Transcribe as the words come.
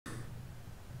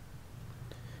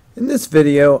In this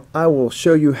video, I will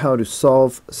show you how to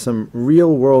solve some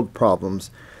real-world problems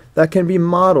that can be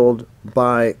modeled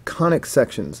by conic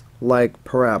sections like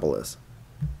parabolas.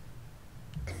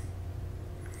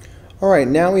 Alright,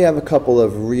 now we have a couple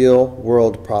of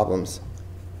real-world problems.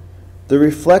 The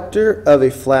reflector of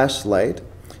a flashlight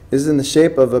is in the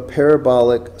shape of a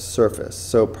parabolic surface,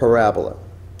 so parabola.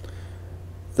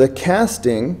 The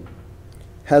casting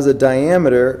has a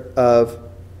diameter of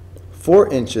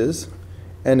 4 inches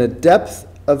and a depth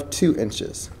of 2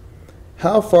 inches.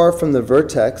 How far from the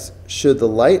vertex should the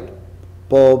light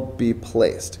bulb be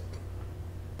placed?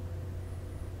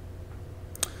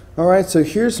 Alright, so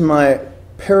here's my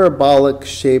parabolic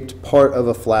shaped part of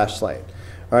a flashlight.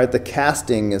 Alright, the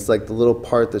casting is like the little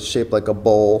part that's shaped like a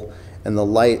bowl, and the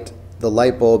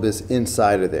light bulb is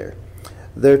inside of there.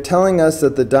 They're telling us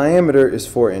that the diameter is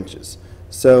 4 inches.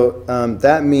 So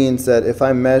that means that if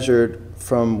I measured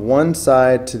from one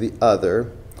side to the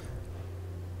other,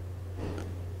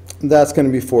 that's going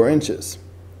to be 4 inches.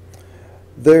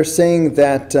 They're saying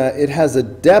that it has a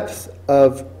depth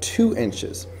of 2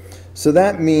 inches. So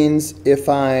that means if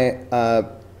I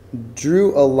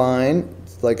drew a line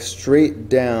like straight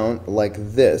down like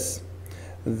this,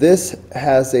 this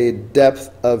has a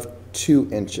depth of 2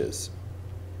 inches.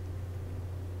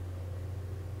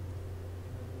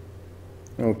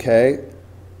 Okay,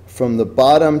 from the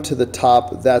bottom to the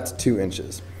top, that's 2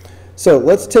 inches. So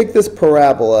let's take this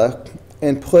parabola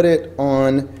and put it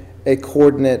on a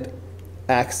coordinate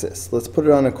axis. Let's put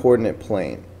it on a coordinate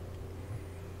plane.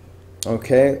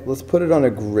 Okay, let's put it on a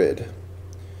grid.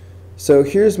 So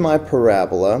here's my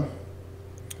parabola,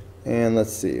 and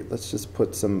let's see, let's just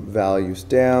put some values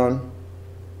down.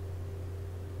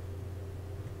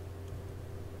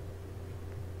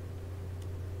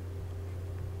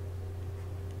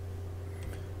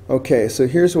 Okay, so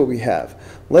here's what we have.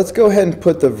 Let's go ahead and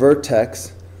put the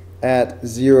vertex at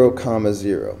 0,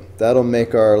 0. That'll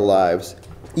make our lives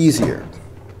easier.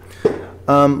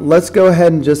 Let's go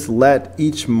ahead and just let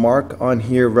each mark on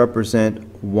here represent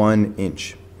 1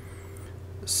 inch.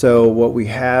 So what we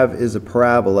have is a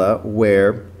parabola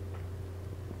where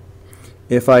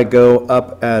if I go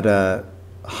up at a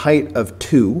height of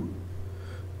 2,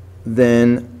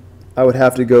 then I would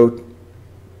have to go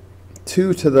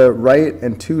 2 to the right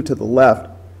and 2 to the left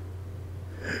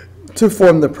to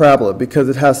form the parabola, because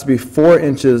it has to be 4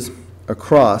 inches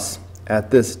across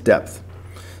at this depth.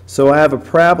 So I have a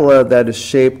parabola that is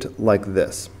shaped like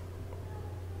this.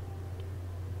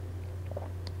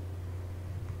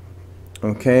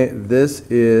 Okay, this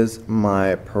is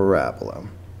my parabola.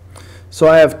 So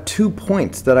I have 2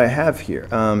 points that I have here.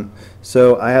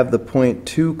 So I have the point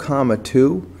 2,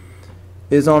 2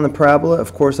 is on the parabola.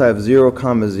 Of course, I have 0,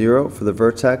 0 for the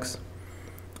vertex,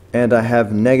 and I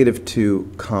have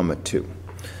 -2, 2.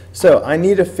 So I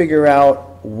need to figure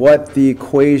out what the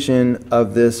equation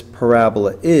of this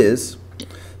parabola is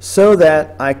so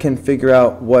that I can figure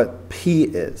out what P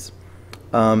is,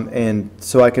 and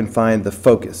so I can find the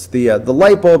focus. The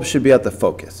light bulb should be at the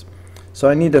focus. So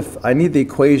I need the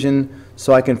equation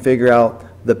so I can figure out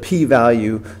the P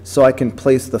value, so I can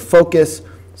place the focus,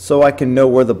 so I can know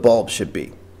where the bulb should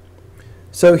be.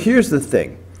 So here's the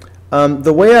thing.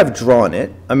 The way I've drawn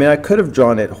it, I mean, I could have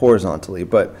drawn it horizontally,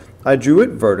 but I drew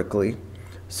it vertically.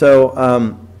 So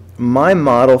my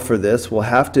model for this will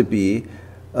have to be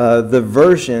the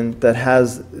version that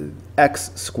has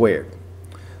x squared.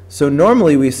 So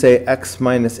normally we say x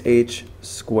minus h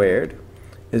squared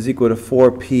is equal to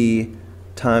 4p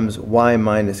times y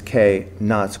minus k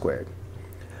not squared.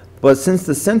 But since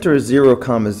the center is 0,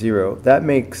 0, that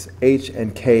makes h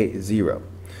and k 0.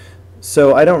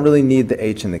 So I don't really need the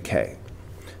h and the k.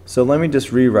 So let me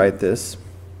just rewrite this.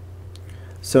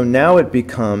 So now it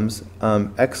becomes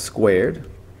x squared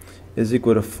is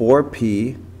equal to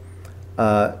 4p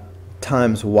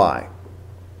times y.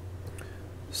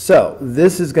 So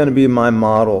this is going to be my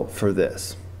model for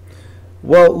this.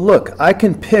 Well, look, I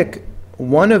can pick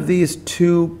one of these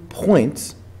 2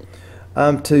 points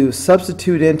to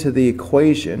substitute into the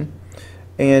equation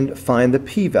and find the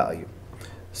p-value.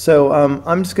 So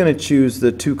I'm just going to choose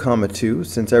the 2, 2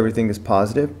 since everything is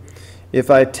positive. If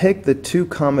I take the 2,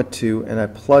 2 and I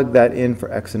plug that in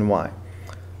for x and y,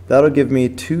 that'll give me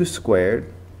 2 squared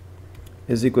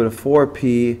is equal to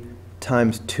 4p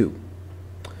times 2.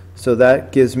 So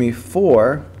that gives me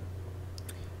 4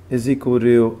 is equal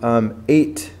to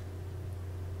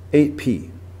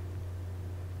 8p.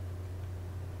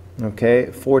 Okay,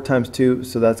 4 times 2,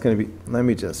 so that's going to be, let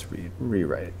me just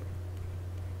rewrite it.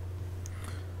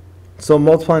 So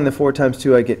multiplying the 4 times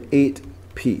 2, I get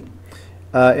 8p.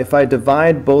 If I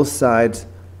divide both sides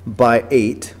by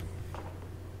 8,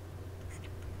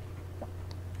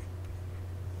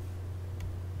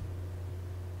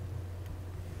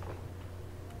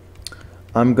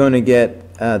 I'm going to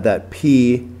get that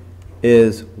P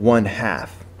is 1/2.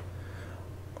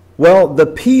 Well, the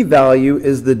P value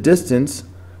is the distance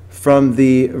from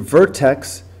the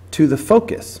vertex to the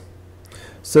focus.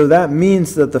 So that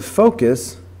means that the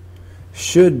focus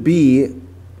should be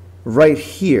right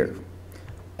here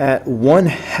at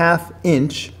 1/2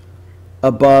 inch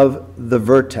above the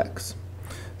vertex.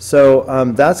 So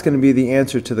that's going to be the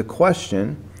answer to the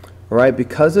question, all right?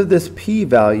 Because of this P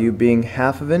value being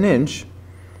 1/2 of an inch,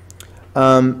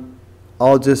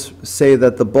 I'll just say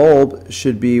that the bulb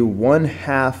should be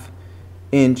 1/2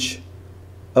 inch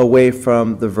away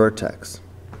from the vertex.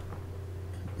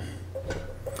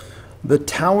 The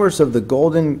towers of the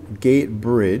Golden Gate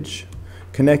Bridge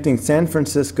connecting San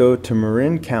Francisco to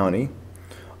Marin County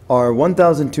are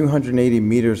 1,280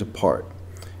 meters apart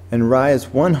and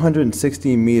rise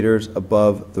 160 meters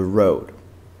above the road.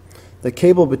 The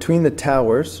cable between the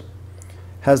towers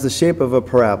has the shape of a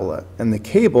parabola, and the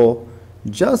cable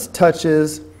just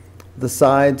touches the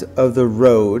sides of the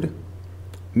road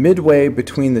midway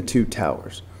between the two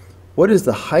towers. What is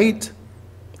the height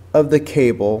of the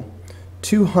cable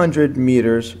 200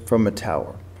 meters from a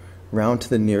tower? Round to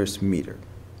the nearest meter.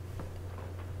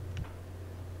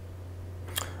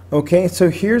 Okay, so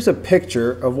here's a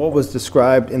picture of what was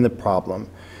described in the problem.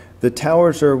 The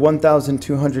towers are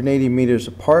 1,280 meters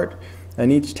apart,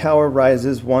 and each tower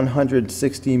rises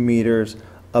 160 meters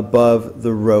above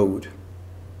the road.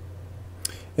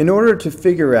 In order to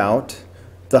figure out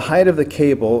the height of the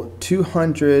cable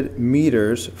 200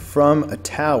 meters from a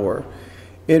tower,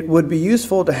 it would be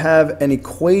useful to have an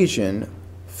equation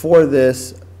for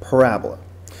this parabola.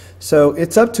 So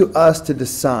it's up to us to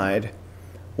decide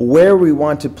where we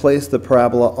want to place the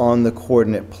parabola on the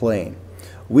coordinate plane.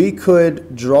 We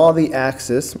could draw the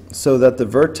axis so that the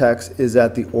vertex is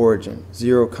at the origin,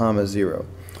 0, 0.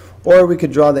 Or we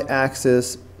could draw the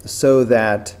axis so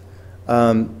that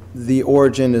the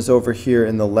origin is over here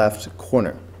in the left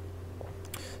corner.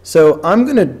 So I'm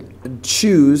going to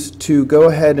choose to go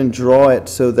ahead and draw it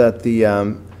so that the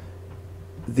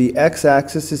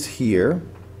x-axis is here.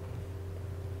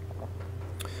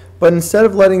 But instead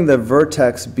of letting the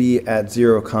vertex be at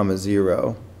 0,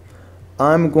 0,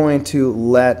 I'm going to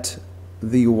let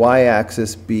the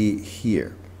y-axis be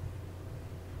here.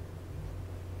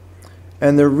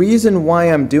 And the reason why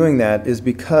I'm doing that is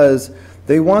because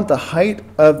they want the height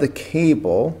of the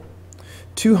cable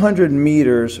 200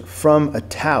 meters from a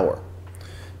tower.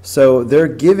 So they're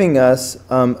giving us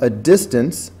a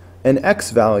distance, an x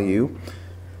value,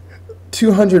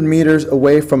 200 meters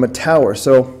away from a tower.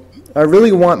 So I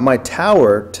really want my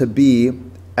tower to be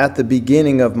at the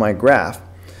beginning of my graph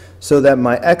so that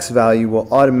my x value will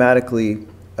automatically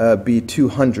be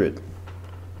 200.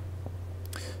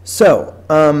 So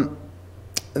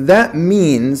that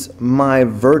means my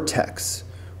vertex,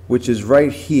 which is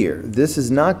right here, this is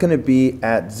not going to be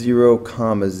at 0,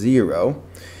 0.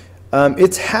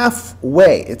 It's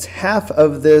halfway. It's half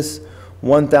of this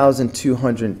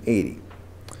 1,280.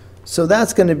 So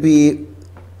that's going to be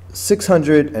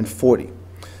 640.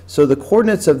 So the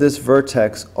coordinates of this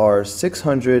vertex are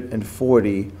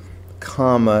 640,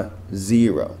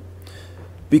 0.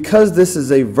 Because this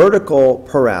is a vertical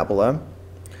parabola,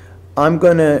 I'm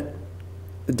going to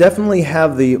definitely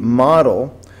have the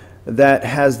model that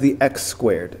has the x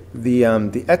squared. The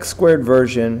x squared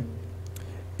version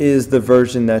is the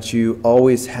version that you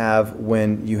always have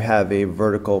when you have a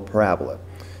vertical parabola.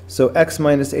 So x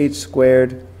minus h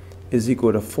squared is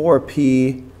equal to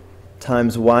 4p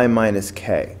times y minus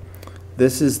k.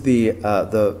 This is the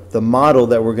model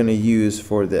that we're going to use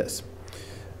for this.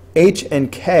 H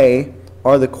and k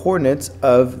are the coordinates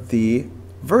of the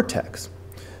vertex.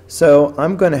 So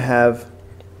I'm going to have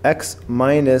x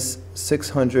minus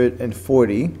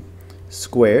 640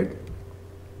 squared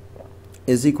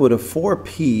is equal to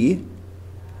 4p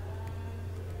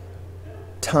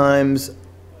times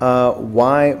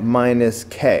y minus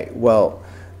k. Well,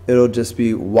 it'll just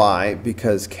be y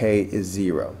because k is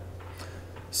 0.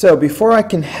 So before I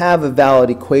can have a valid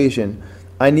equation,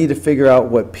 I need to figure out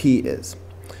what p is.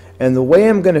 And the way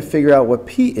I'm going to figure out what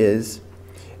p is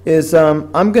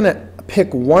I'm going to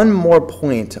pick one more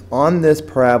point on this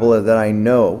parabola that I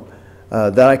know,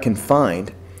 that I can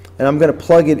find, and I'm going to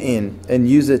plug it in and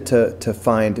use it to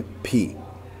find p.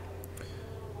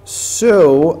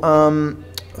 So,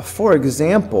 for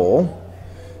example,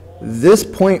 this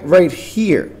point right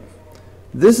here,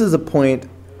 this is a point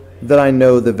that I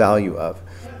know the value of.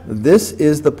 This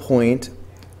is the point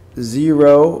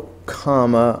 0,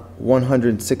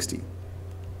 160.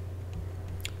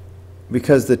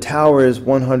 Because the tower is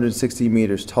 160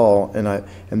 meters tall,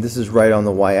 and this is right on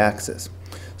the y-axis.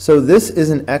 So this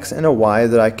is an x and a y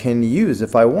that I can use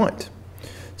if I want.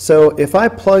 So if I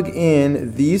plug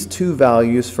in these two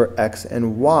values for x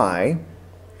and y,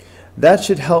 that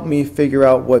should help me figure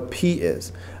out what p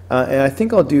is. And I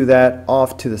think I'll do that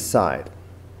off to the side.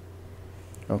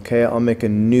 Okay, I'll make a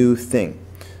new thing.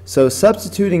 So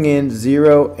substituting in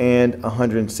 0 and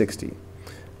 160.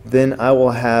 Then I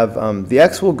will have, the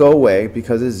x will go away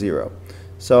because it's 0.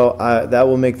 So that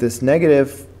will make this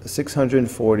negative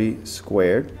 640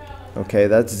 squared. Okay,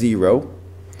 that's 0.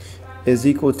 Is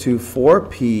equal to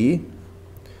 4p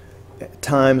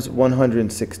times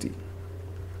 160.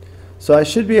 So I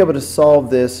should be able to solve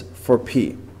this for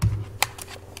p.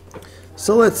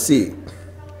 So let's see.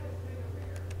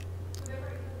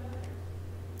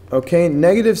 Okay,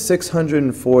 negative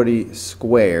 640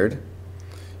 squared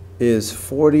is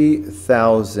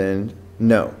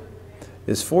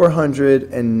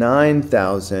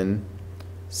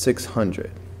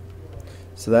 409,600.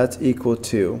 So that's equal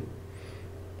to,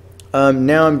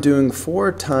 now I'm doing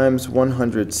 4 times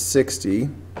 160,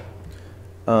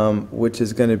 which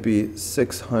is going to be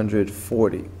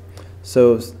 640.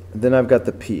 So then I've got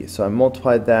the p. So I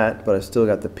multiplied that, but I've still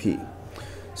got the p.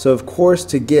 So of course,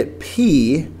 to get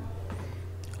p,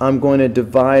 I'm going to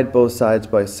divide both sides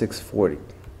by 640.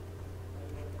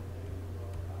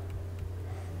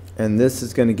 And this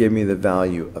is going to give me the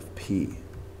value of p.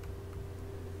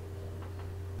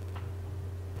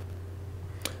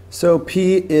 So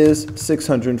p is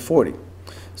 640.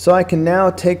 So I can now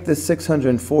take this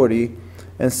 640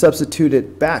 and substitute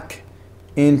it back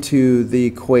into the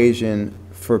equation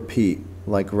for p,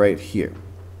 like right here.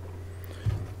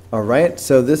 All right,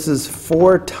 so this is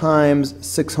 4 times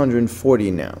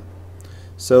 640 now.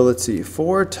 So let's see,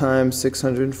 4 times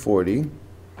 640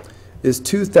 is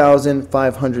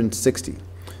 2,560.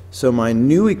 So my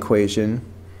new equation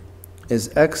is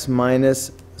x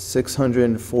minus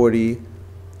 640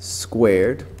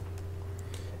 squared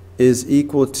is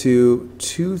equal to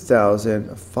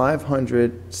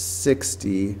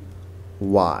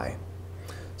 2,560y.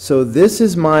 So this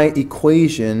is my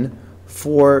equation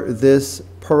for this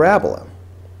parabola.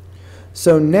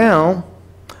 So now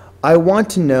I want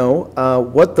to know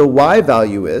what the y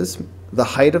value is, the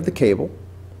height of the cable,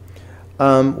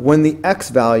 when the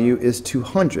x value is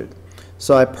 200.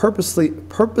 So I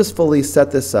purposefully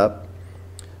set this up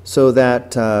so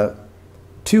that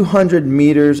 200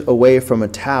 meters away from a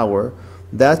tower,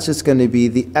 that's just going to be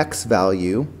the x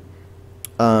value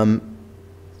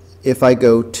if I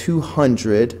go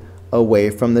 200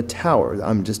 away from the tower.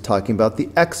 I'm just talking about the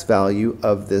x value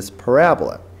of this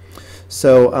parabola.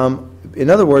 So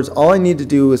in other words, all I need to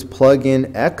do is plug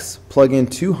in x, plug in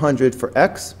 200 for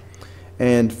x,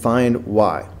 and find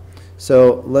y.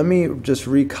 So let me just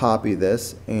recopy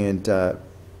this and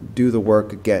do the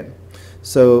work again.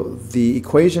 So the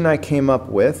equation I came up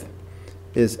with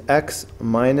is x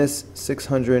minus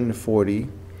 640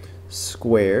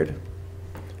 squared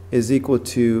is equal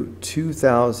to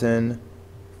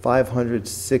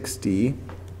 2,560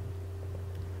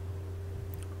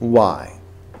 y.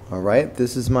 All right,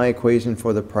 this is my equation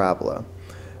for the parabola.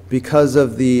 Because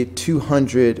of the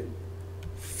 200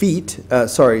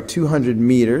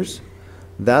 meters,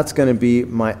 that's going to be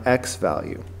my x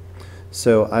value.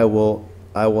 So I will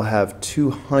have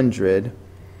 200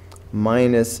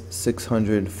 minus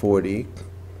 640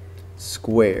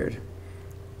 squared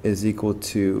is equal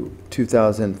to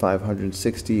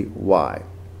 2,560 y.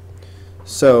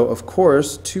 So of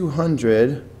course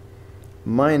 200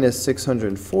 minus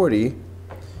 640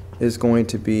 is going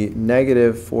to be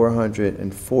negative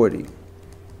 440.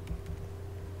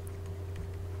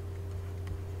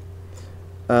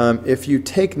 If you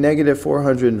take negative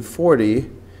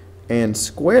 440 and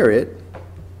square it,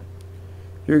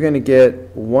 you're going to get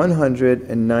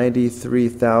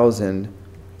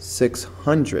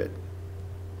 193,600.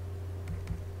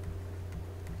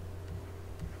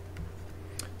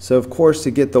 So of course, to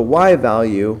get the y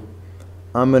value,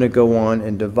 I'm going to go on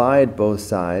and divide both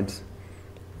sides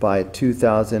by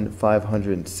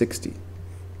 2,560.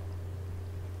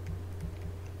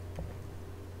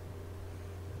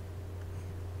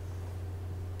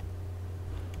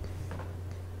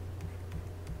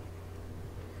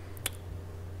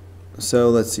 So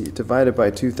let's see, divided by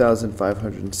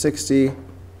 2,560.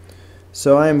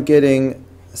 So I'm getting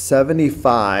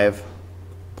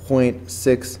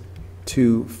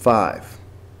 75.625.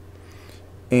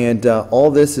 And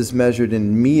all this is measured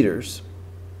in meters.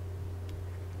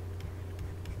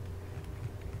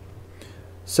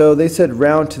 So they said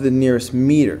round to the nearest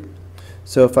meter.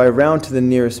 So if I round to the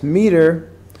nearest meter,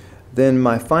 then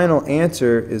my final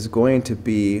answer is going to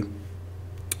be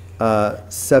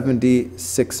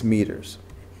 76 meters.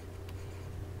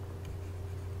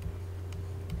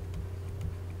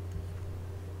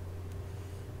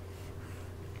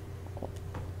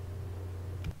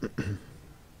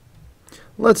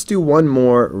 Let's do one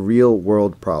more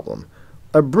real-world problem.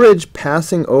 A bridge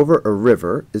passing over a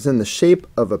river is in the shape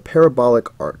of a parabolic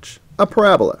arch, a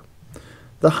parabola.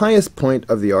 The highest point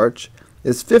of the arch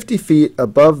is 50 feet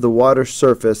above the water's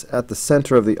surface at the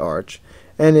center of the arch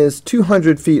and is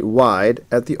 200 feet wide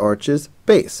at the arch's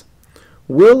base.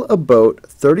 Will a boat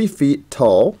 30 feet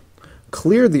tall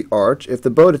clear the arch if the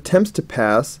boat attempts to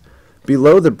pass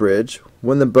below the bridge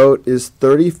when the boat is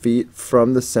 30 feet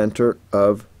from the center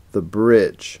of the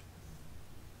bridge?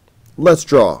 Let's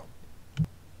draw.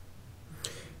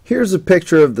 Here's a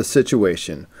picture of the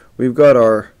situation. We've got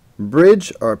our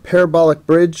bridge, our parabolic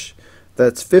bridge,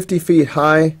 that's 50 feet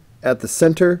high at the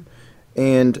center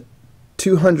and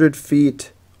 200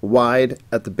 feet wide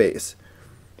at the base.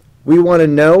 We want to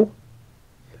know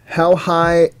how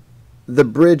high the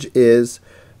bridge is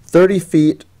 30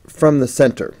 feet from the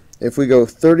center. If we go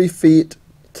 30 feet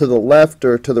to the left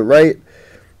or to the right,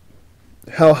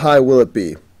 how high will it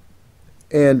be?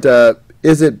 And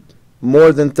is it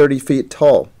more than 30 feet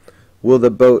tall? Will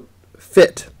the boat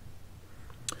fit?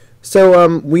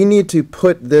 So we need to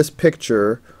put this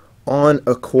picture on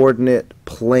a coordinate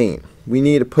plane. We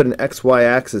need to put an XY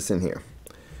axis in here.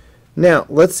 Now,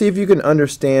 let's see if you can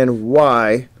understand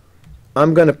why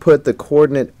I'm going to put the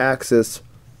coordinate axis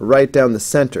right down the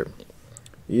center.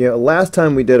 Last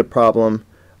time we did a problem,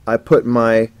 I put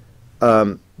my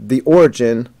the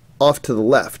origin off to the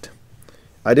left.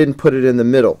 I didn't put it in the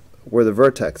middle where the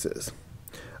vertex is.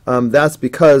 That's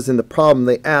because in the problem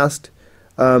they asked,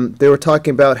 they were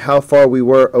talking about how far we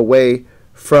were away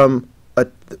from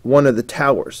one of the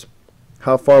towers,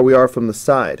 how far we are from the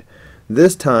side.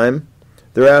 This time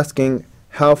they're asking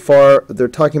how far, they're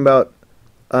talking about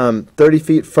 30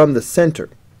 feet from the center.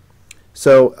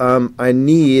 So I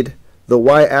need the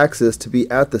y-axis to be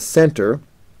at the center.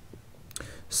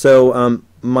 So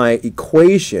my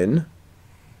equation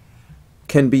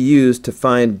can be used to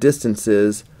find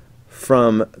distances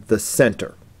from the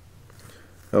center.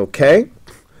 Okay,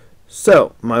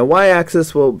 so my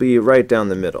y-axis will be right down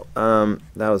the middle. That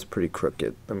was pretty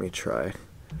crooked. Let me try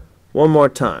one more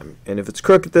time. And if it's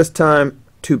crooked this time,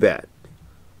 too bad.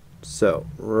 So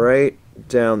right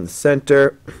down the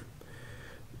center.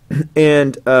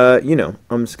 And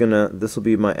I'm just gonna, this will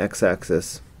be my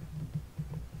x-axis.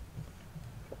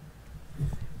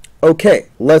 Okay,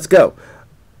 let's go.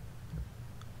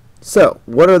 So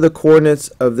what are the coordinates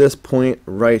of this point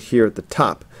right here at the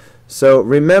top? So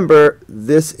remember,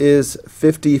 this is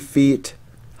 50 feet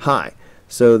high.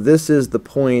 So this is the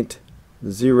point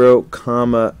 0,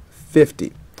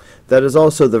 50. That is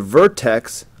also the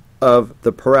vertex of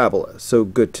the parabola, so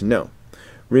good to know.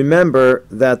 Remember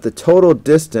that the total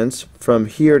distance from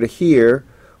here to here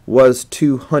was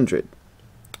 200.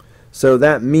 So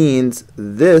that means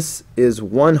this is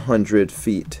 100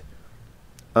 feet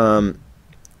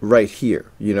right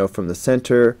here. From the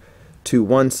center to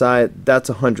one side, that's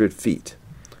 100 feet.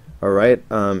 All right.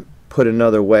 Put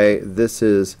another way, this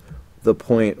is the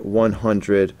point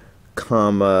 100,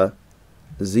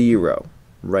 0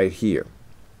 right here.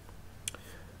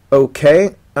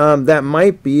 Okay. That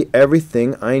might be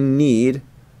everything I need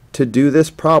to do this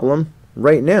problem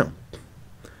right now.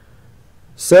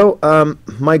 So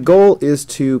my goal is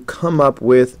to come up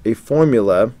with a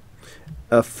formula,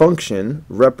 a function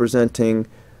representing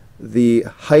the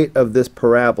height of this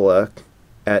parabola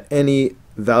at any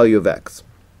value of x.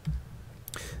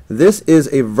 This is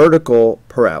a vertical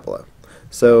parabola.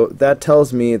 So that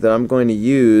tells me that I'm going to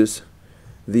use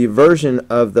the version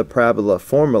of the parabola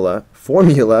formula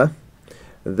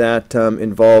that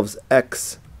involves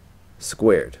x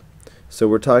squared. So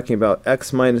we're talking about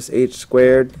x minus h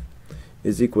squared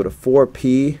is equal to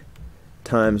 4p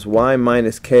times y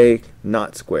minus k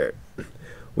not squared.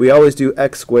 We always do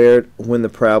x squared when the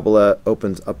parabola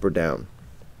opens up or down.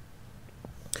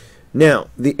 Now,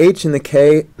 the h and the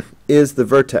k is the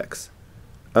vertex.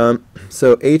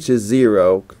 So h is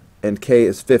 0 and k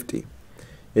is 50.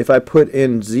 If I put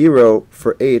in 0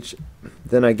 for h,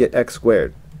 then I get x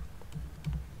squared.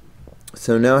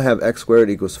 So now I have x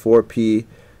squared equals 4p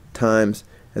times,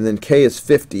 and then k is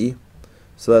 50,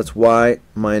 so that's y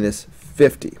minus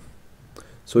 50.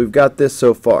 So we've got this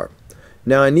so far.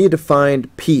 Now I need to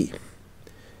find p.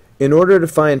 In order to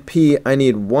find p, I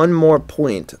need one more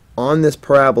point on this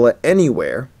parabola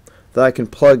anywhere that I can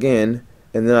plug in,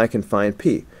 and then I can find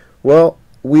p. Well,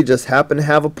 we just happen to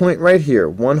have a point right here,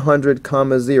 100,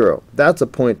 0. That's a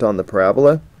point on the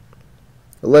parabola.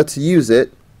 Let's use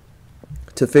it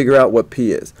to figure out what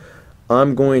p is.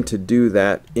 I'm going to do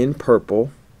that in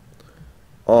purple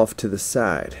off to the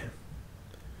side.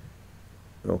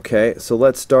 Okay, so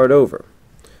let's start over.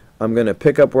 I'm going to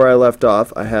pick up where I left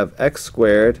off. I have x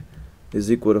squared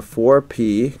is equal to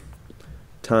 4p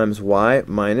times y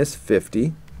minus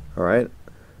 50. All right.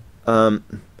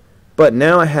 But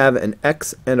now I have an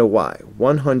x and a y,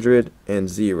 100 and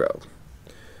 0.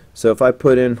 So if I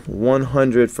put in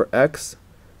 100 for x,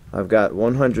 I've got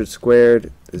 100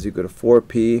 squared is equal to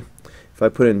 4p. If I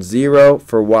put in 0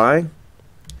 for y,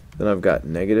 then I've got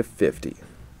negative 50.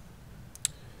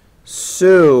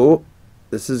 So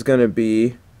this is going to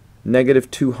be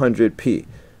negative 200p.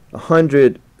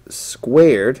 100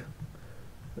 squared,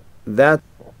 that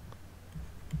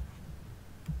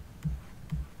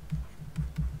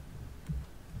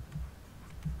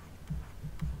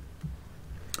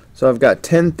so I've got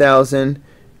 10,000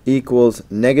 equals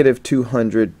negative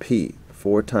 200p.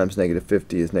 4 times negative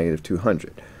 50 is negative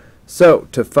 200. So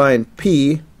to find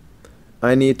p,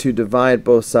 I need to divide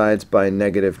both sides by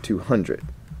negative 200.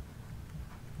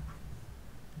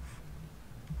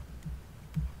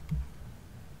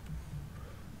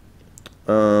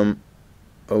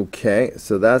 Okay,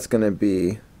 so that's going to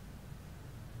be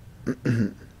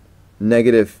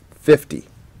negative 50.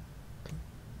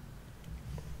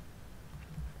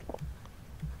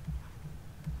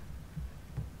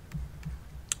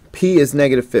 P is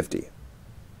negative 50.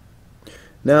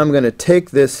 Now I'm going to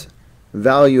take this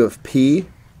value of p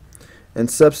and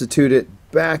substitute it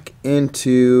back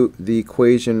into the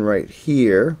equation right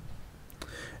here,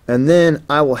 and then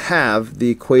I will have the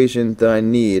equation that I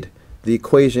need, the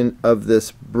equation of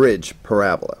this bridge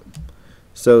parabola.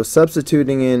 So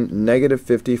substituting in negative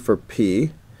 50 for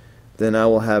p, then I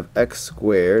will have x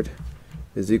squared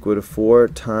is equal to 4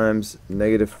 times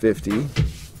negative 50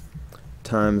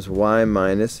 times y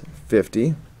minus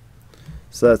 50.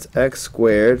 So that's x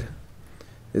squared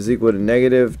is equal to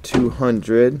negative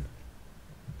 200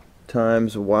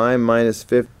 times y minus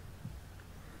 50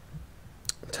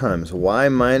 times y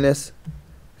minus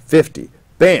 50.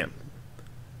 Bam!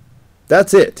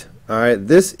 That's it. Alright,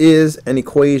 this is an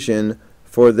equation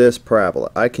for this parabola.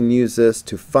 I can use this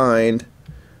to find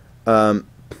the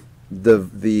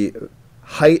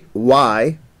height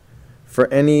y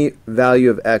for any value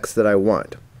of x that I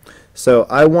want. So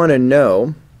I want to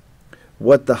know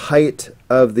what the height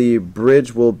of the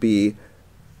bridge will be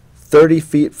 30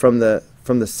 feet from the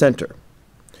center.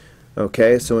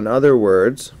 Okay, so in other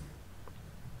words,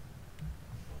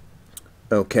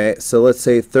 okay, so let's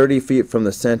say 30 feet from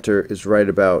the center is right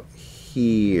about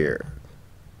here.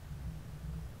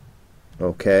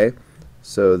 Okay,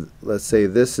 so let's say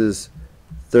this is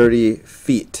 30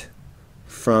 feet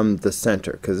from the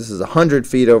center, because this is 100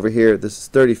 feet over here, this is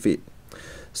 30 feet.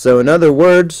 So in other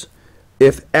words,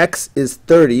 if x is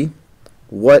 30,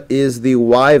 what is the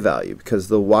y value? Because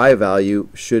the y value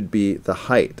should be the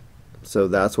height. So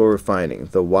that's what we're finding,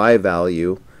 the y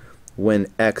value when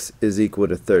x is equal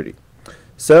to 30.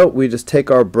 So we just take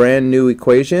our brand new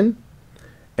equation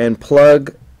and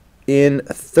plug in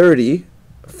 30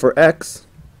 for x,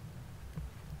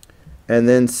 and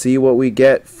then see what we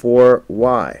get for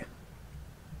y.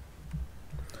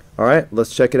 Alright,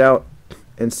 let's check it out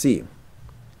and see.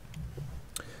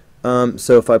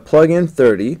 So if I plug in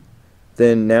 30,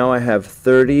 then now I have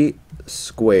 30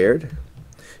 squared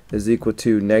is equal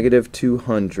to negative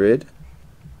 200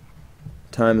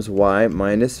 times y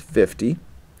minus 50.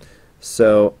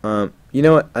 So you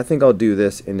know what, I think I'll do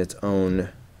this in its own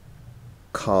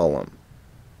column.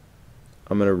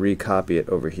 I'm going to recopy it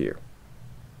over here.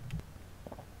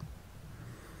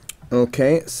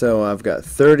 Okay, so I've got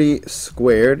 30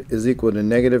 squared is equal to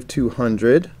negative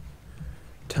 200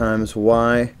 times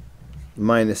y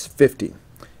minus 50.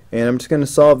 And I'm just going to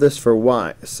solve this for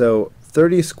y. So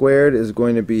 30 squared is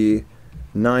going to be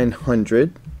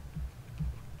 900.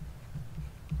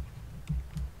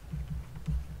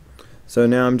 So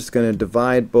now I'm just going to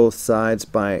divide both sides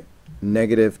by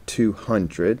negative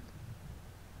 200.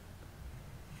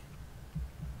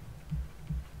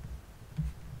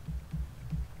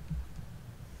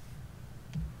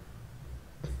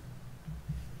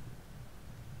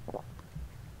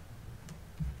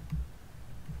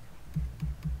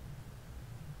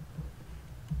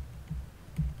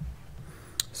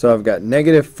 So I've got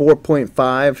negative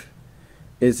 4.5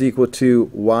 is equal to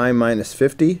y minus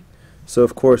 50. So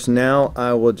of course now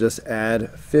I will just add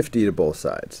 50 to both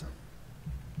sides.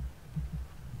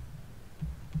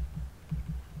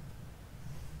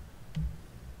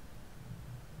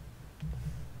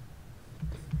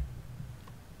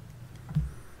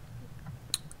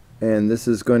 And this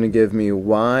is going to give me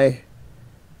y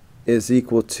is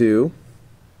equal to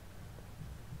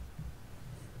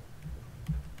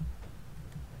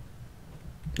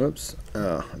oops,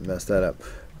 oh, I messed that up.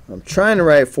 I'm trying to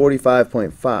write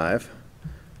 45.5,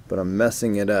 but I'm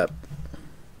messing it up.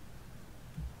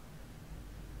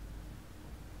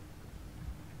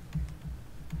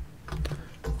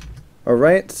 All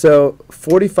right, so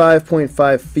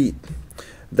 45.5 feet.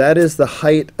 That is the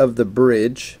height of the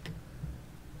bridge,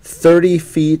 30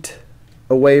 feet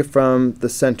away from the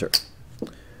center.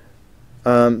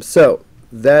 So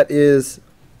that is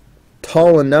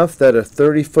tall enough that a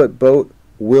 30-foot boat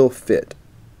will fit.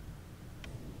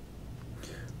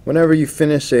 Whenever you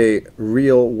finish a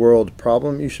real-world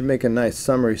problem, you should make a nice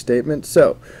summary statement.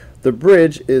 So the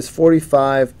bridge is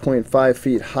 45.5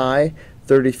 feet high,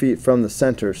 30 feet from the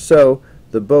center. So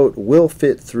the boat will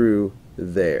fit through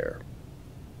there.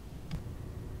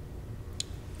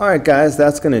 Alright guys,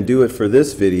 that's going to do it for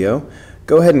this video.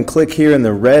 Go ahead and click here in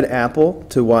the red apple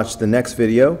to watch the next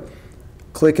video.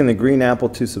 Click in the green apple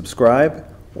to subscribe,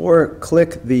 or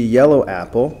click the yellow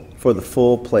apple for the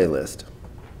full playlist.